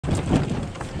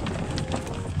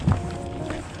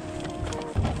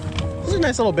a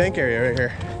nice little bank area right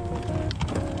here.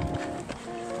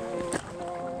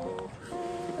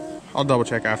 I'll double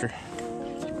check after.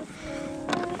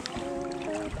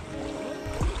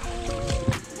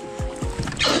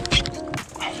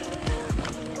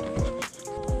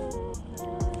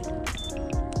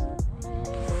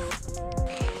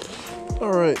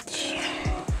 All right.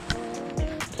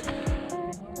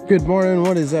 Good morning,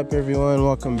 what is up everyone?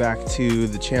 Welcome back to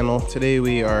the channel. Today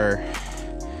we are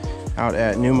out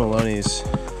at New Maloney's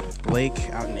Lake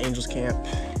out in Angels Camp.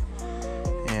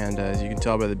 And as you can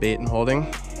tell by the bait I'm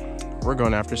holding, we're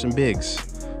going after some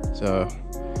bigs. So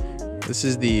this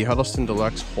is the Huddleston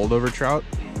Deluxe holdover trout.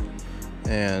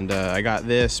 And I got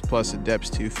this plus a Depths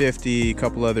 250, a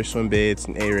couple other swim baits,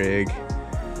 an A-rig,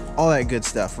 all that good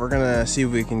stuff. We're gonna see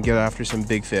if we can get after some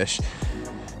big fish.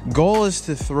 Goal is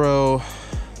to throw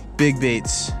big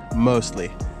baits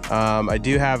mostly. I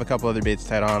do have a couple other baits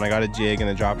tied on. I got a jig and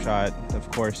a drop shot.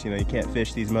 Of course, you know, you can't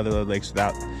fish these motherlode lakes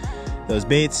without those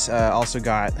baits. Also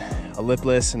got a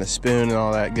lipless and a spoon and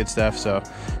all that good stuff. So,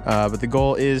 but the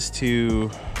goal is to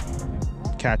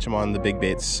catch them on the big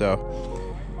baits. So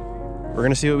we're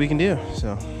gonna see what we can do.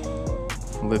 So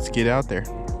let's get out there.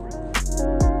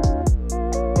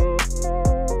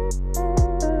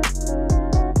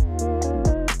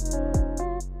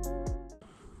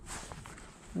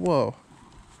 Whoa.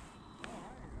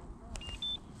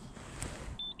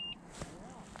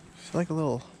 It's like a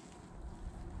little...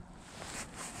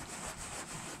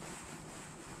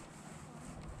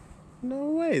 No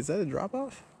way, is that a drop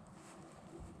off?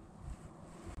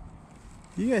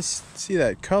 You guys see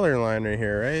that color line right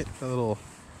here, right? That little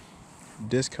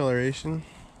discoloration.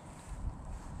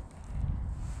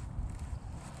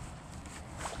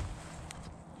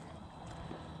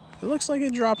 It looks like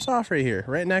it drops off right here,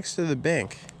 right next to the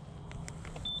bank.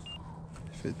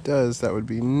 If it does, that would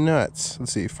be nuts.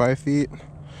 Let's see, 5 feet,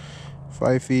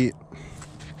 5 feet.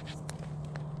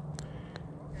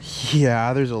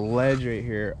 Yeah, there's a ledge right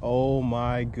here. Oh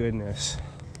my goodness.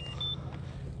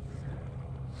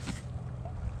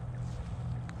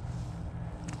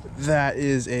 That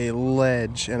is a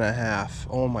ledge and a half.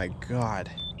 Oh my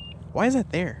God. Why is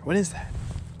that there? What is that?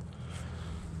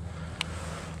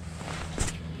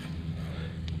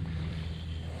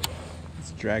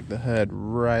 Drag the head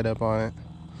right up on it.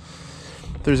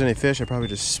 If there's any fish, I probably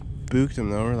just spooked them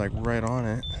though. We're like right on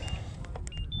it.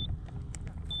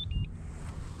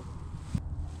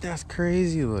 That's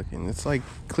crazy looking. It's like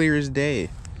clear as day.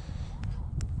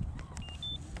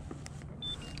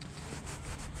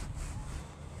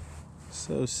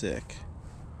 So sick.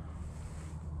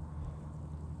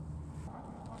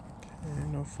 Okay,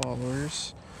 no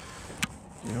followers.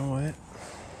 You know what?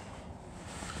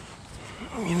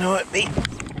 You know what, mate?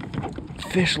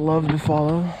 Fish love to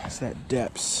follow. It's that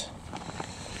Depths.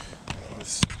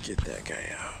 Let's get that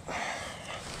guy out.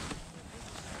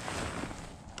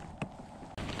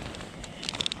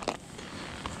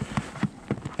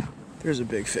 There's a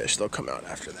big fish. They'll come out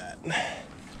after that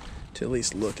to at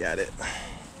least look at it.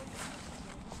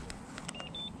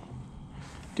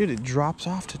 Dude, it drops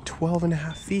off to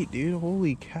 12.5 feet, dude.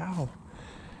 Holy cow.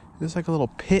 There's like a little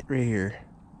pit right here.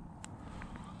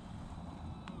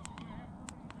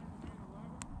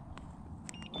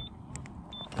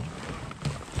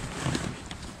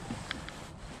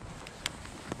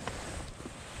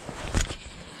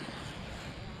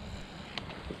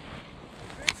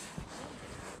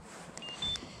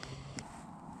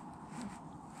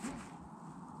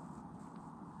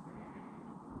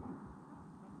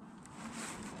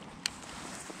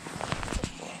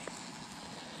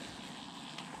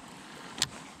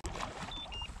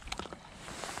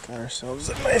 Got ourselves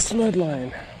a nice mud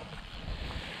line.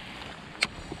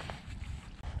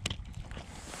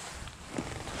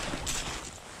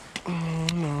 Oh,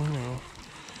 no.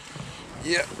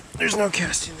 Yep, there's no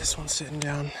casting. This one's sitting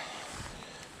down.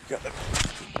 Got the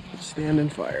stand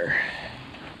and fire.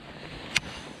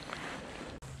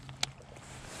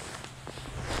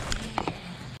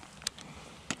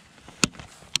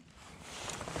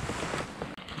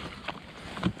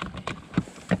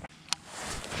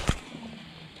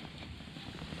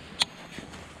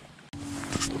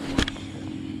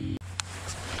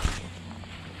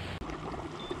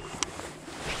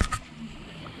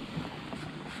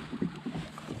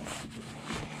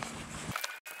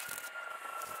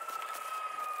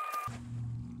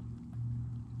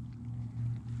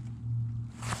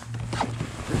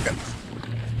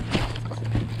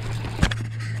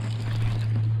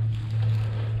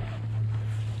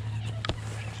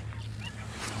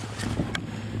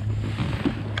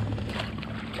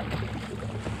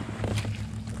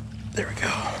 There we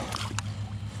go.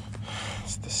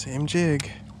 It's the same jig.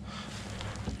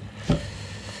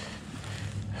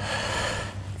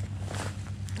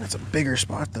 That's a bigger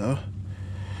spot though.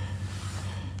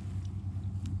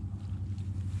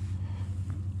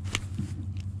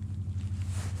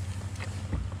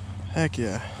 Heck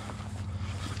yeah.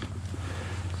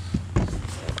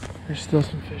 There's still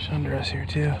some fish under us here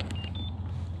too.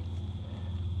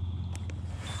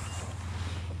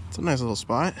 It's a nice little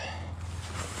spot.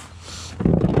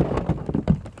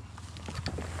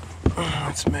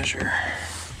 Let's measure.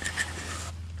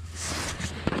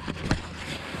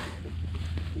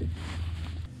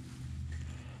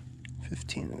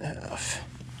 15.5.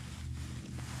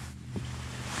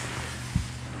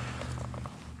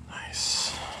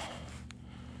 Nice.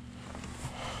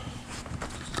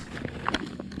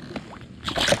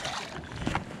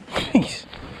 Jeez.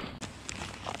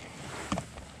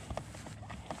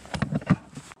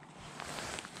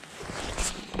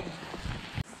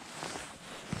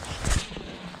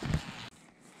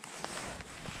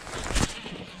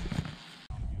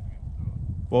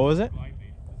 What was it?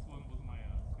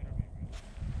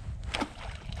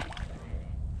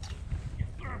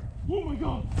 Oh my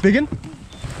god! Biggin?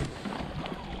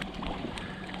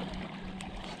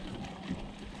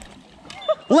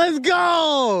 Let's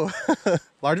go!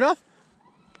 Largemouth?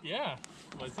 Yeah,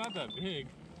 but it's not that big.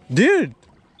 Dude,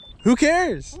 who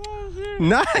cares? Oh, dude.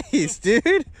 Nice,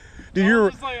 dude.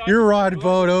 Dude, your rod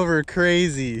bowed over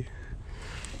crazy.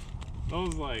 I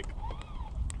was like,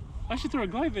 I should throw a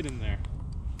glide bait in there.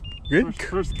 Good,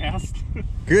 first cast.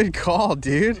 good call,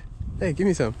 dude. Hey, give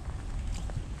me some.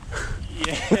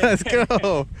 Yeah. Let's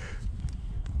go.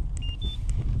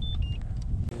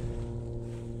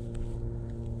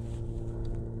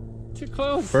 Too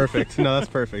close. Perfect. No, that's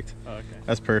perfect. Oh, okay.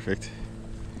 That's perfect.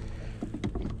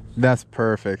 That's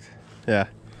perfect. Yeah.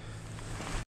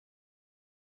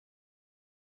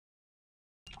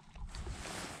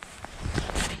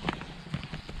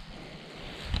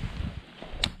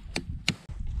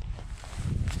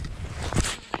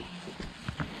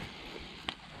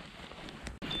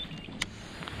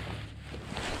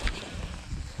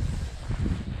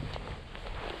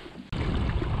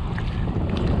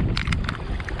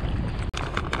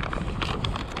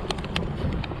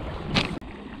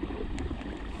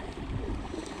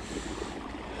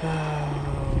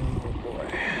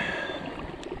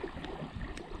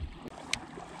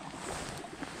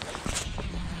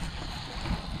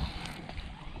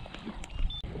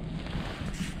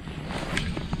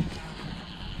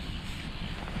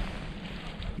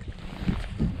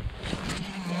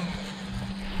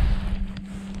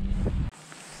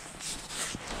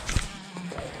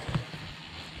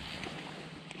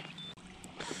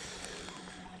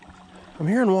 I'm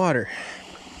hearing water.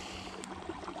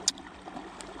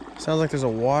 Sounds like there's a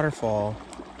waterfall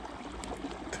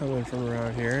coming from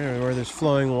around here, where there's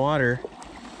flowing water.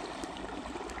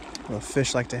 Well,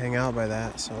 fish like to hang out by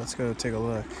that, so let's go take a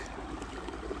look.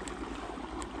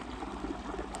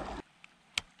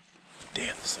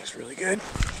 Damn, this looks really good.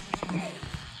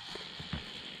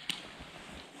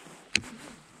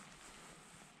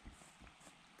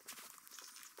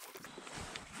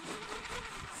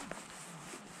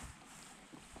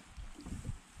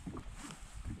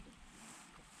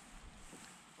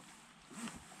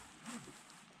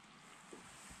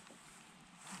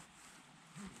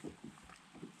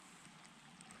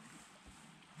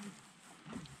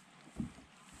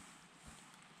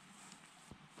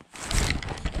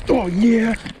 Oh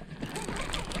yeah!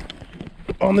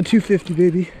 On the 250,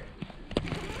 baby.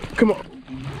 Come on.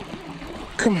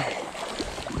 Come on.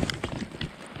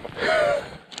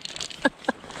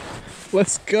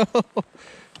 Let's go.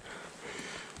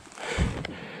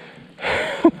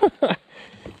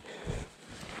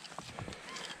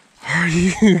 Are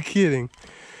you kidding?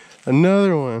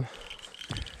 Another one.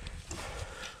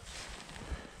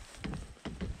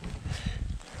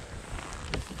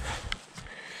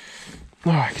 Oh,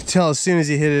 I could tell as soon as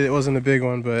he hit it, it wasn't a big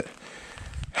one, but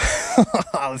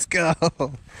let's go.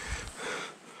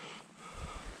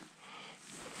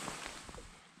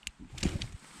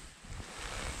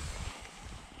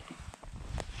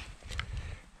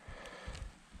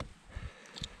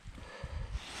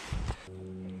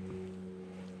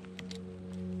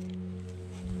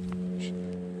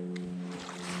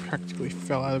 Practically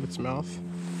fell out of its mouth.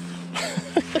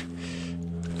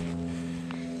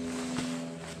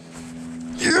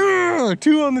 Yeah,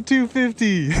 2 on the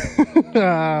 250.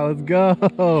 Let's go.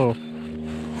 Oh,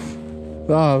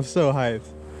 I'm so hyped.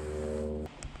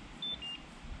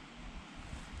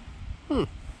 Yeah,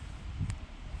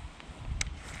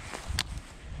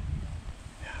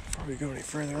 before we go any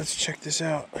further, let's check this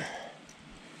out.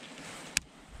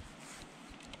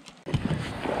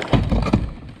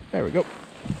 There we go.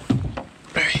 All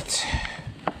right.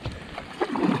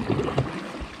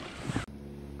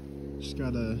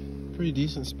 pretty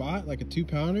decent spot, like a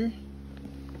 2-pounder.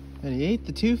 And he ate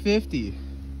the 250.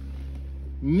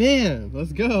 Man,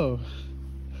 let's go.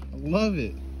 I love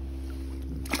it.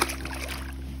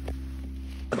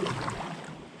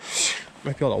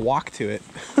 Might be able to walk to it.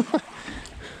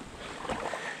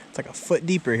 It's like a foot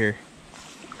deeper here.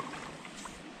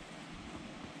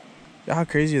 How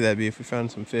crazy would that be if we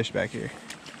found some fish back here?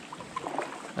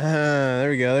 There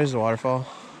we go. There's the waterfall.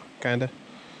 Kinda.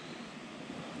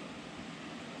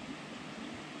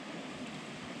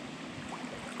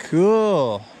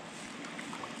 Cool.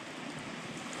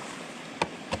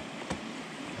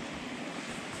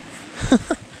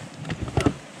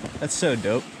 That's so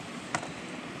dope.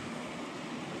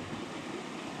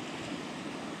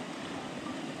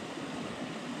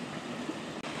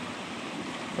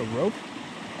 A rope?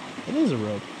 It is a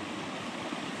rope.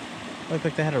 Looked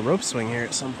like they had a rope swing here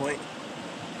at some point.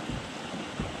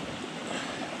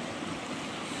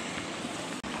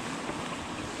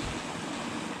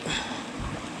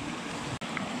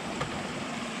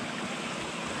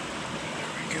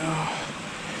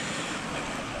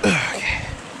 Okay.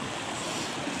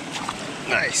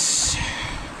 Nice.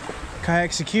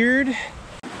 Kayak secured.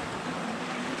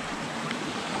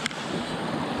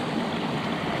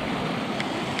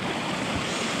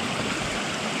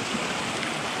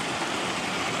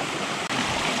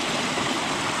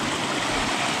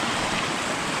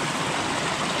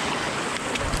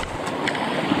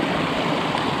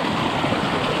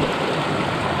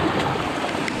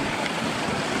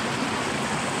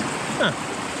 Huh.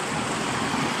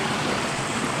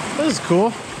 This is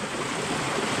cool.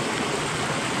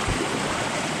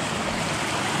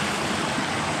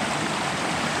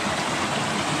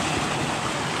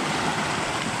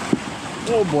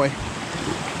 Oh boy.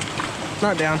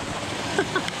 Not down.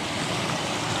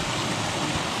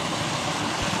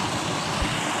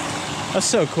 That's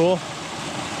so cool.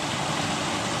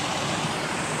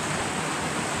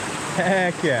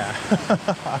 Heck yeah.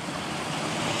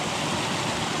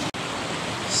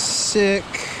 Sick.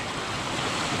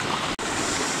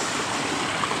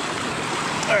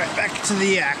 All right, back to the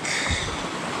yak.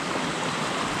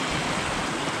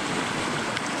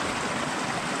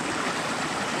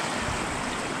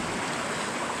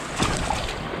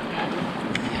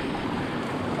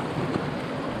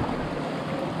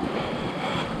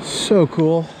 So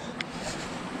cool.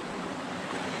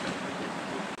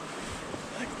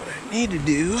 Like what I need to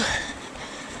do.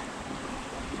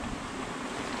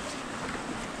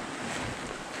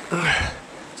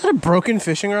 Is that a broken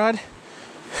fishing rod?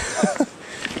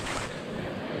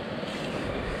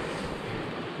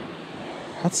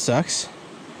 That sucks.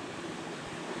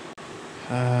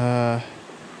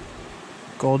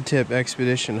 Gold tip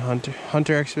expedition,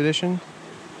 hunter expedition.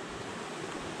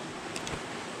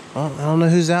 Well, I don't know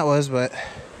whose that was, but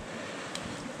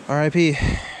RIP.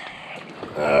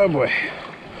 Oh boy.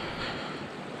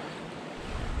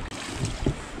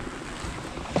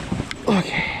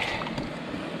 Okay.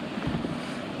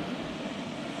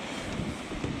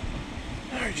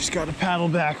 I just got to paddle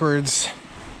backwards.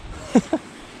 Okay.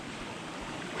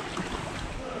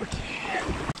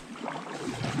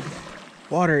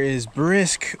 Water is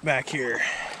brisk back here.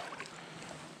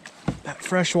 That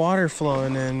fresh water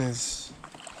flowing in is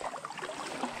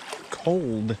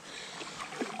cold.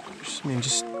 I mean,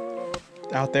 just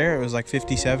out there it was like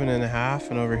 57.5,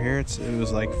 and over here it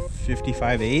was like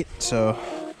 55.8. So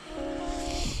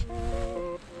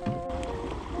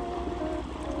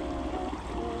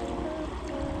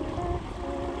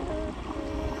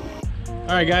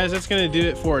alright guys, that's gonna do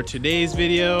it for today's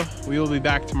video. We will be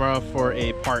back tomorrow for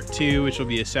a part 2, which will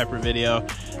be a separate video.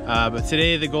 But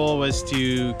today the goal was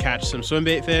to catch some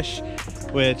swimbait fish,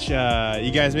 which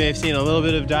you guys may have seen a little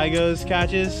bit of Daigo's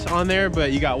catches on there,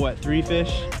 but you got what, 3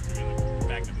 fish?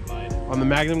 Magnum Glide. On the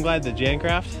Magnum Glide, the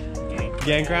Gancraft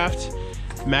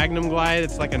Magnum Glide.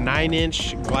 It's like a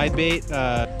 9-inch glide bait.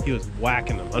 He was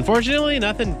whacking them. Unfortunately,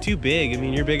 nothing too big. I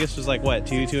mean, your biggest was like what,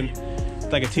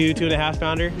 like a 2.5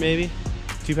 pounder, maybe?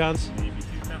 2 pounds? Maybe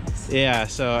 2 pounds. Yeah,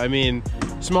 so I mean,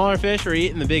 smaller fish were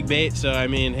eating the big bait, so I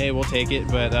mean, hey, we'll take it.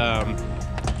 But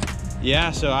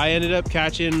yeah, so I ended up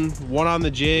catching one on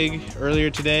the jig earlier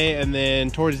today, and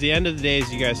then towards the end of the day,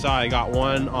 as you guys saw, I got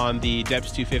one on the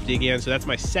Depths 250 again. So that's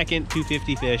my second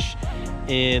 250 fish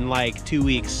in like 2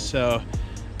 weeks. So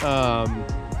the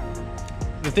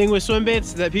thing with swim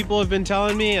baits that people have been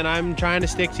telling me, and I'm trying to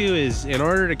stick to, is in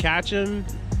order to catch them,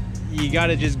 you got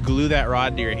to just glue that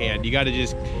rod to your hand. You got to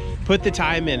just put the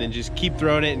time in and just keep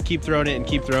throwing it and keep throwing it and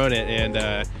keep throwing it, and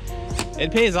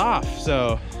it pays off.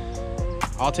 So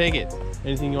I'll take it.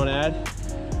 Anything you want to add?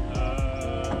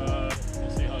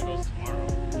 We'll see how it goes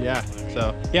tomorrow. Yeah.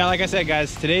 So yeah, like I said,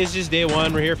 guys, today's just day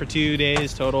one. We're here for 2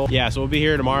 days total. Yeah, so we'll be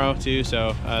here tomorrow too.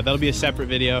 So that'll be a separate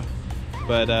video.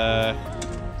 But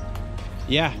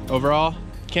yeah, overall,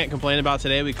 can't complain about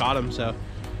today. We caught him, so.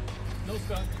 No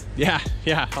skunk.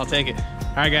 Yeah, I'll take it.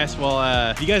 All right, guys.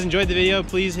 Well, if you guys enjoyed the video,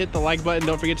 please hit the like button.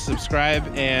 Don't forget to subscribe,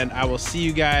 and I will see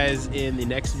you guys in the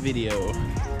next video.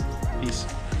 Peace.